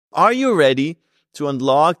Are you ready to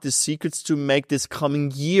unlock the secrets to make this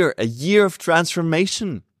coming year a year of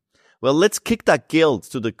transformation? Well, let's kick that guilt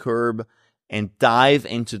to the curb and dive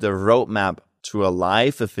into the roadmap to a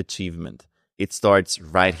life of achievement. It starts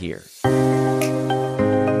right here.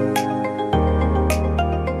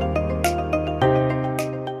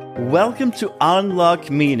 Welcome to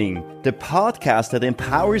Unlock Meaning, the podcast that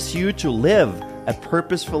empowers you to live a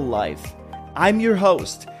purposeful life. I'm your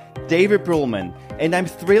host, David Bruhlman, and I'm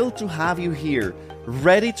thrilled to have you here,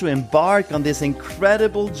 ready to embark on this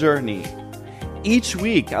incredible journey. Each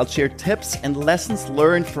week, I'll share tips and lessons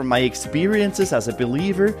learned from my experiences as a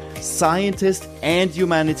believer, scientist, and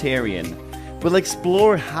humanitarian. We'll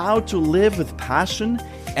explore how to live with passion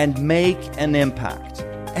and make an impact,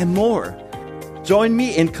 and more. Join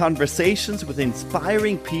me in conversations with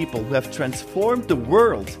inspiring people who have transformed the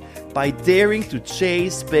world by daring to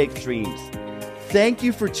chase big dreams. Thank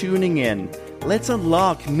you for tuning in. Let's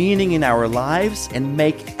unlock meaning in our lives and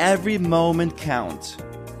make every moment count.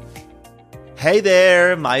 Hey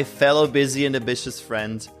there, my fellow busy and ambitious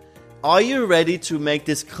friend. Are you ready to make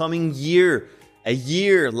this coming year a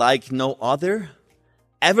year like no other?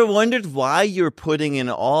 Ever wondered why you're putting in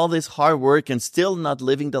all this hard work and still not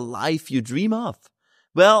living the life you dream of?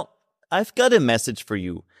 Well, I've got a message for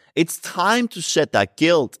you. It's time to shed that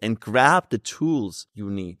guilt and grab the tools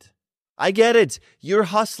you need. I get it. You're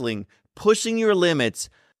hustling, pushing your limits,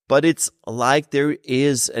 but it's like there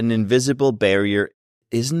is an invisible barrier,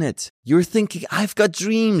 isn't it? You're thinking, I've got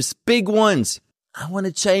dreams, big ones. I want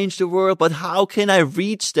to change the world, but how can I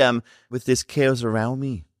reach them with this chaos around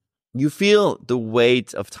me? You feel the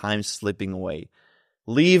weight of time slipping away,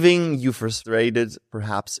 leaving you frustrated,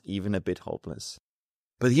 perhaps even a bit hopeless.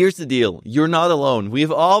 But here's the deal. You're not alone.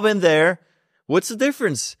 We've all been there. What's the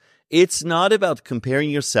difference? It's not about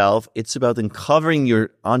comparing yourself. It's about uncovering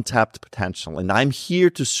your untapped potential. And I'm here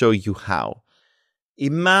to show you how.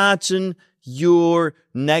 Imagine your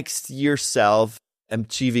next year self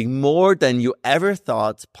achieving more than you ever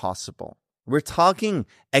thought possible. We're talking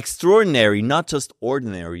extraordinary, not just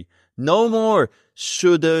ordinary. No more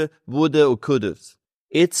shoulda, woulda, or coulda.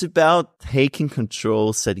 It's about taking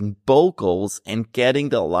control, setting bold goals, and getting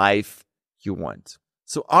the life you want.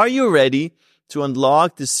 So are you ready to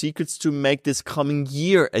unlock the secrets to make this coming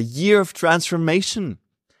year a year of transformation?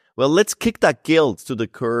 Well, let's kick that guilt to the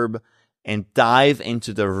curb and dive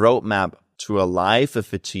into the roadmap to a life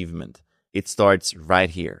of achievement. It starts right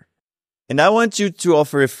here. And I want you to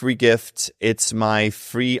offer a free gift. It's my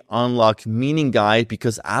free Unlock Meaning Guide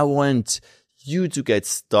because I want you to get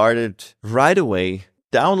started right away.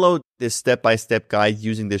 Download this step-by-step guide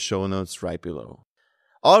using the show notes right below.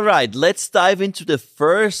 All right, let's dive into the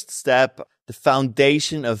first step, the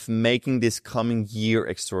foundation of making this coming year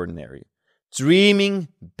extraordinary. Dreaming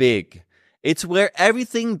big. It's where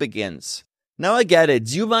everything begins. Now I get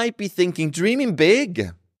it. You might be thinking, dreaming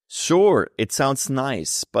big? Sure, it sounds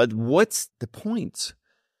nice, but what's the point?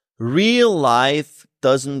 Real life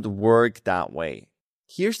doesn't work that way.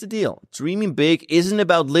 Here's the deal. Dreaming big isn't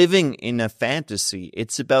about living in a fantasy.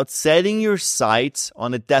 It's about setting your sights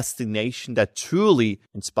on a destination that truly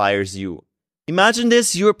inspires you. Imagine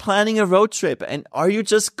this, you're planning a road trip, and are you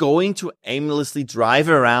just going to aimlessly drive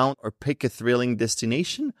around or pick a thrilling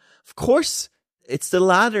destination? Of course, it's the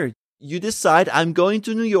latter. You decide, I'm going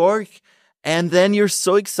to New York, and then you're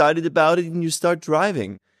so excited about it and you start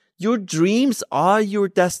driving. Your dreams are your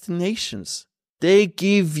destinations. They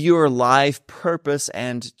give your life purpose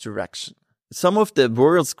and direction. Some of the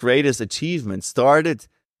world's greatest achievements started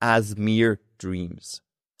as mere dreams.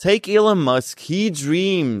 Take Elon Musk. He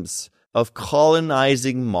dreams of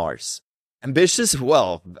colonizing Mars. Ambitious?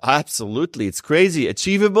 Well, absolutely. It's crazy.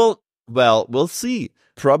 Achievable? Well, we'll see.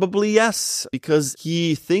 Probably yes, because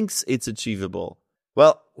he thinks it's achievable.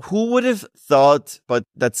 Well, who would have thought but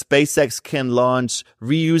that SpaceX can launch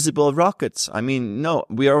reusable rockets? I mean, no,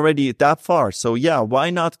 we're already that far. So yeah, why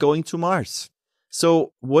not going to Mars?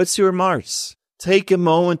 So what's your Mars? Take a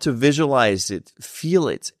moment to visualize it, feel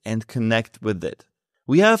it, and connect with it.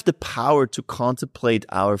 We have the power to contemplate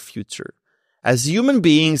our future. As human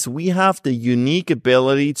beings, we have the unique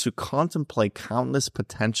ability to contemplate countless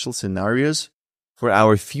potential scenarios for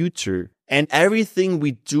our future. And everything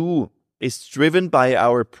we do is driven by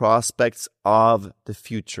our prospects of the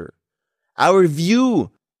future. Our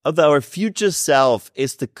view of our future self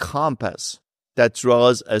is the compass that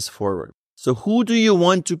draws us forward. So who do you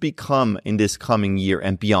want to become in this coming year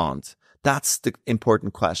and beyond? That's the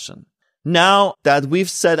important question. Now that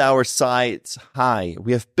we've set our sights high,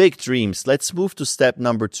 we have big dreams, let's move to step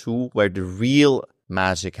number 2, where the real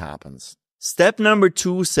magic happens. Step number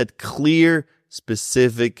 2, set clear,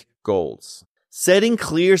 specific goals. Setting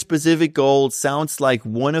clear, specific goals sounds like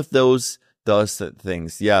one of those does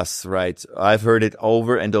things. Yes, right. I've heard it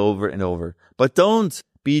over and over and over. But don't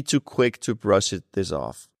be too quick to brush this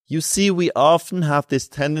off. You see, we often have this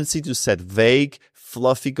tendency to set vague,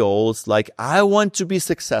 fluffy goals like, I want to be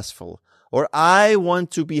successful or I want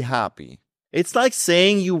to be happy. It's like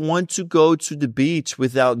saying you want to go to the beach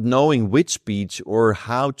without knowing which beach or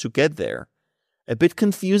how to get there. A bit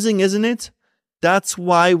confusing, isn't it? That's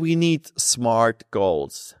why we need SMART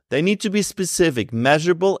goals. They need to be specific,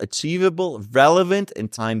 measurable, achievable, relevant,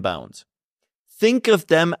 and time-bound. Think of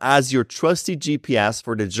them as your trusty GPS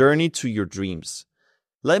for the journey to your dreams.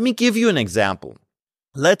 Let me give you an example.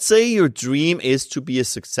 Let's say your dream is to be a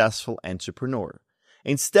successful entrepreneur.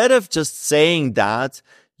 Instead of just saying that,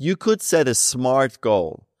 you could set a SMART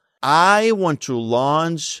goal. I want to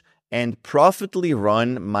launch and profitably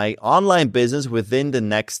run my online business within the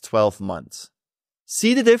next 12 months.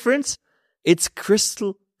 See the difference? It's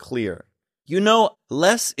crystal clear. You know,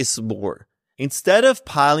 less is more. Instead of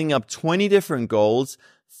piling up 20 different goals,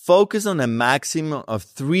 focus on a maximum of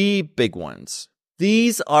 3 big ones.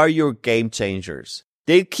 These are your game changers.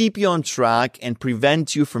 They keep you on track and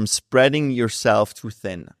prevent you from spreading yourself too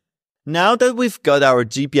thin. Now that we've got our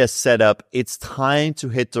GPS set up, it's time to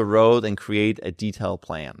hit the road and create a detailed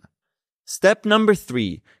plan. Step number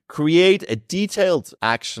 3, create a detailed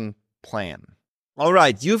action plan. All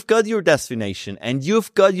right, you've got your destination and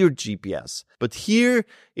you've got your GPS, but here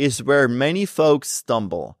is where many folks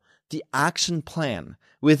stumble. The action plan.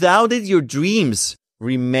 Without it, your dreams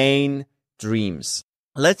remain dreams.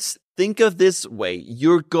 Let's think of this way.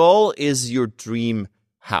 Your goal is your dream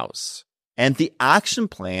house, and the action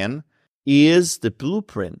plan is the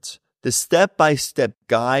blueprint, the step-by-step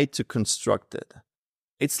guide to construct it.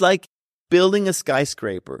 It's like building a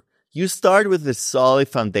skyscraper. You start with a solid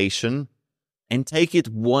foundation and take it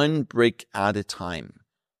one brick at a time.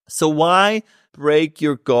 So why break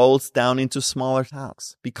your goals down into smaller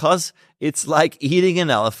tasks? Because it's like eating an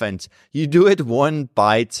elephant. You do it one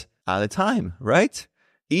bite at a time, right?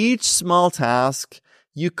 Each small task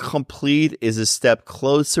you complete is a step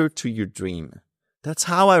closer to your dream. That's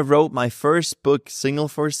how I wrote my first book, Single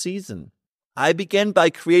for a Season. I began by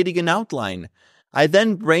creating an outline. I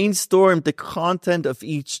then brainstormed the content of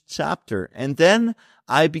each chapter, and then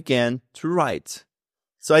I began to write.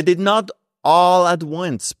 So I did not all at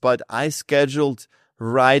once, but I scheduled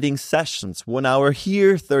writing sessions, 1 hour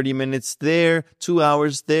here, 30 minutes there, 2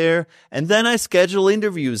 hours there. And then I scheduled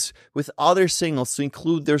interviews with other singles to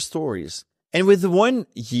include their stories. And with 1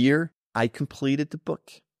 year, I completed the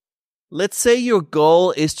book. Let's say your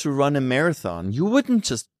goal is to run a marathon. You wouldn't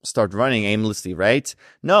just start running aimlessly, right?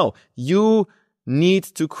 No, you need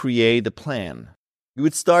to create a plan. You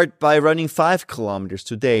would start by running 5 kilometers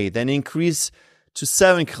today, then increase to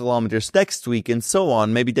 7 kilometers next week, and so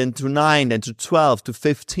on, maybe then to 9, then to 12, to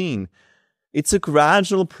 15. It's a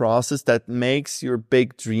gradual process that makes your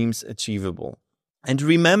big dreams achievable. And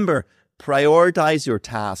remember, prioritize your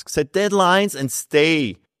tasks, set deadlines, and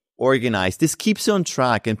stay organized. This keeps you on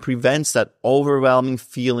track and prevents that overwhelming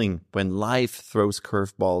feeling when life throws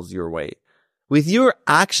curveballs your way. With your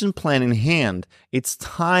action plan in hand, it's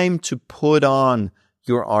time to put on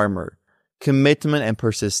your armor, commitment and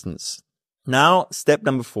persistence. Now, step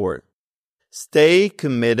number 4, stay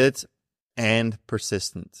committed and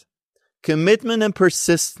persistent. Commitment and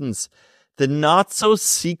persistence, the not so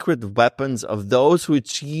secret weapons of those who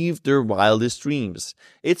achieve their wildest dreams.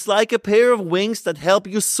 It's like a pair of wings that help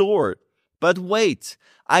you soar. But wait,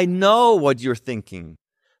 I know what you're thinking.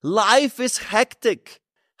 Life is hectic.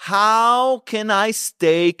 How can I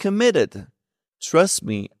stay committed? Trust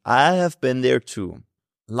me, I have been there too.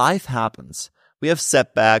 Life happens. We have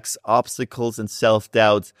setbacks, obstacles, and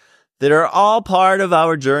self-doubt that are all part of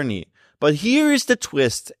our journey. But here is the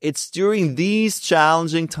twist. It's during these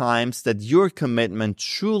challenging times that your commitment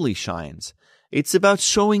truly shines. It's about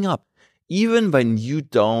showing up, even when you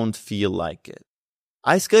don't feel like it.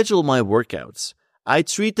 I schedule my workouts. I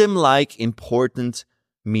treat them like important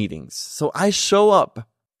meetings. So I show up,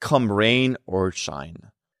 come rain or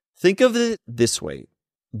shine. Think of it this way.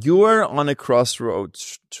 You are on a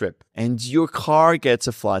crossroads trip and your car gets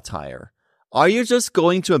a flat tire. Are you just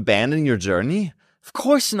going to abandon your journey? Of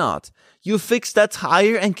course not. You fix that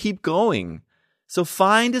tire and keep going. So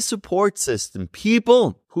find a support system,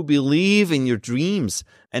 people who believe in your dreams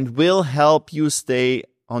and will help you stay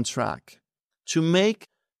on track. To make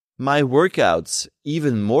my workouts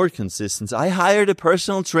even more consistent, I hired a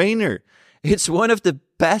personal trainer. It's one of the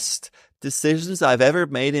best decisions I've ever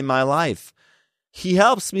made in my life. He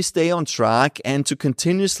helps me stay on track and to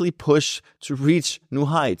continuously push to reach new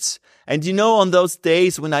heights. And on those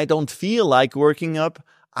days when I don't feel like working up,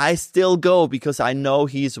 I still go because I know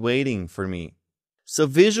he's waiting for me. So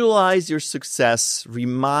visualize your success,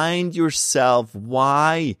 remind yourself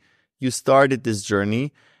why you started this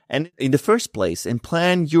journey and in the first place, and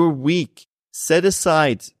plan your week. Set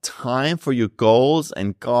aside time for your goals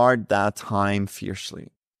and guard that time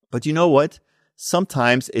fiercely. But you know what?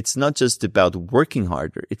 Sometimes it's not just about working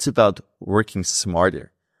harder, it's about working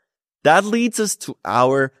smarter. That leads us to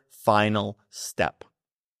our final step.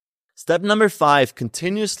 Step number 5,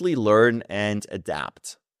 continuously learn and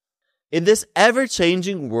adapt. In this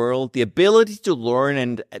ever-changing world, the ability to learn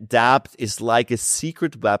and adapt is like a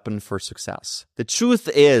secret weapon for success. The truth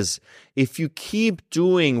is, if you keep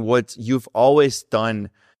doing what you've always done,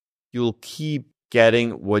 you'll keep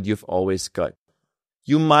getting what you've always got.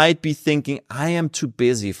 You might be thinking, I am too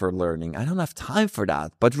busy for learning. I don't have time for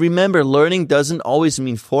that. But remember, learning doesn't always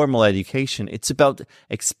mean formal education. It's about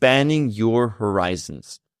expanding your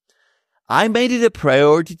horizons. I made it a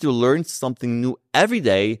priority to learn something new every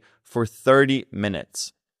day for 30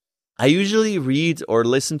 minutes. I usually read or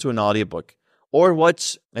listen to an audiobook or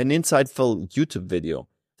watch an insightful YouTube video.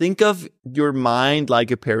 Think of your mind like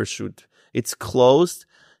a parachute. It's closed,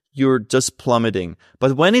 you're just plummeting.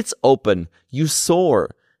 But when it's open, you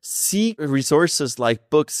soar. Seek resources like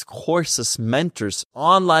books, courses, mentors,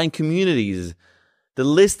 online communities. The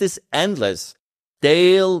list is endless.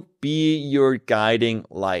 They'll be your guiding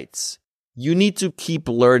lights. You need to keep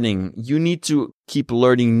learning. You need to keep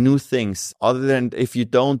learning new things. Other than if you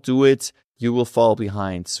don't do it, you will fall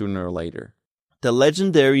behind sooner or later. The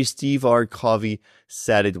legendary Steve R. Covey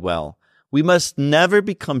said it well. We must never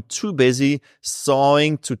become too busy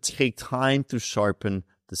sawing to take time to sharpen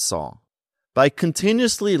the saw. By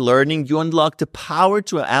continuously learning, you unlock the power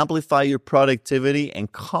to amplify your productivity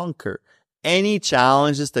and conquer any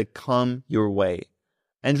challenges that come your way.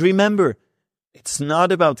 And remember, it's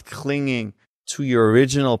not about clinging to your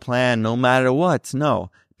original plan no matter what. No,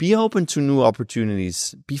 be open to new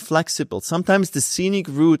opportunities. Be flexible. Sometimes the scenic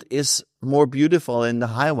route is more beautiful than the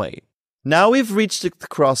highway. Now we've reached the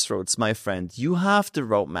crossroads, my friend. You have the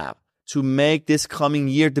roadmap to make this coming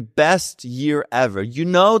year the best year ever. You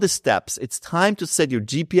know the steps. It's time to set your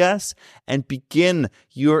GPS and begin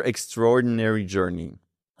your extraordinary journey.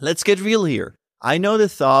 Let's get real here. I know the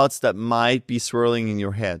thoughts that might be swirling in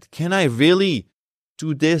your head. Can I really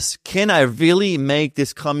do this? Can I really make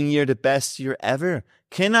this coming year the best year ever?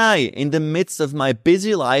 Can I, in the midst of my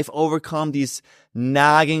busy life, overcome these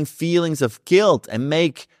nagging feelings of guilt and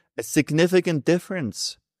make a significant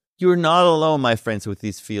difference? You're not alone, my friends, with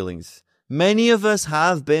these feelings. Many of us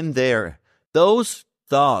have been there. Those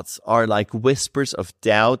thoughts are like whispers of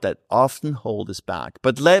doubt that often hold us back.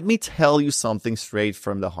 But let me tell you something straight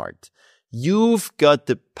from the heart. You've got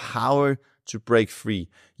the power to break free.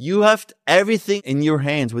 You have everything in your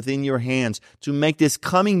hands, within your hands, to make this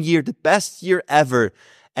coming year the best year ever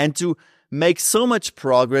and to make so much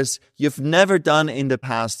progress you've never done in the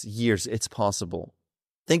past years. It's possible.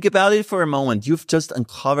 Think about it for a moment. You've just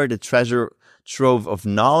uncovered a treasure trove of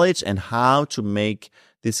knowledge and how to make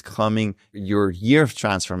this coming your year of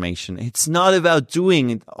transformation. It's not about doing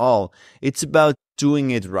it all. It's about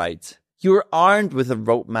doing it right. You're armed with a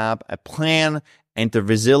roadmap, a plan, and the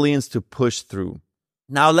resilience to push through.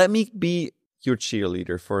 Now, let me be your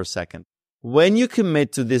cheerleader for a second. When you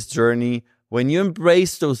commit to this journey, when you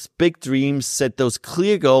embrace those big dreams, set those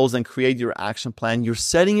clear goals, and create your action plan, you're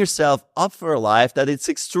setting yourself up for a life that is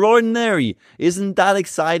extraordinary. Isn't that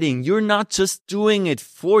exciting? You're not just doing it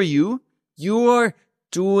for you. You are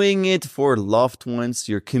doing it for loved ones,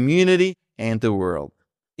 your community, and the world.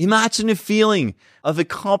 Imagine a feeling of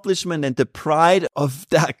accomplishment and the pride of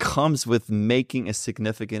that comes with making a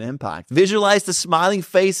significant impact. Visualize the smiling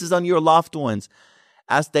faces on your loved ones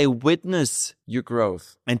as they witness your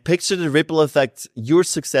growth, and picture the ripple effect your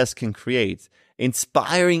success can create,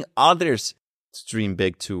 inspiring others to dream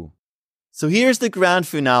big too. So here's the grand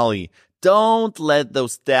finale. Don't let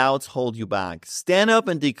those doubts hold you back. Stand up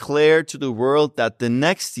and declare to the world that the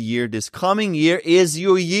next year, this coming year, is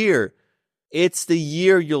your year. It's the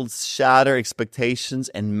year you'll shatter expectations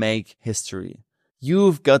and make history.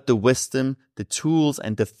 You've got the wisdom, the tools,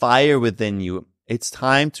 and the fire within you. It's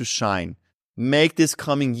time to shine. Make this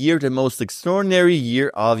coming year the most extraordinary year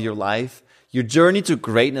of your life. Your journey to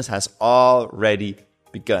greatness has already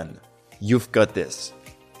begun. You've got this.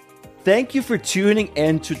 Thank you for tuning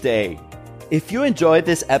in today. If you enjoyed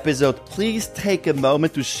this episode, please take a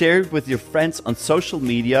moment to share it with your friends on social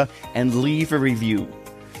media and leave a review.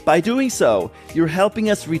 By doing so, you're helping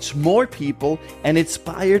us reach more people and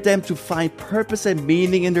inspire them to find purpose and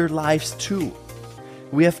meaning in their lives too.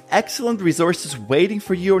 We have excellent resources waiting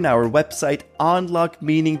for you on our website,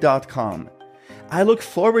 unlockmeaning.com. I look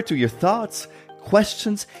forward to your thoughts,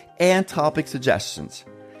 questions, and topic suggestions.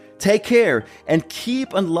 Take care and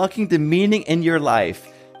keep unlocking the meaning in your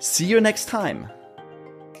life. See you next time.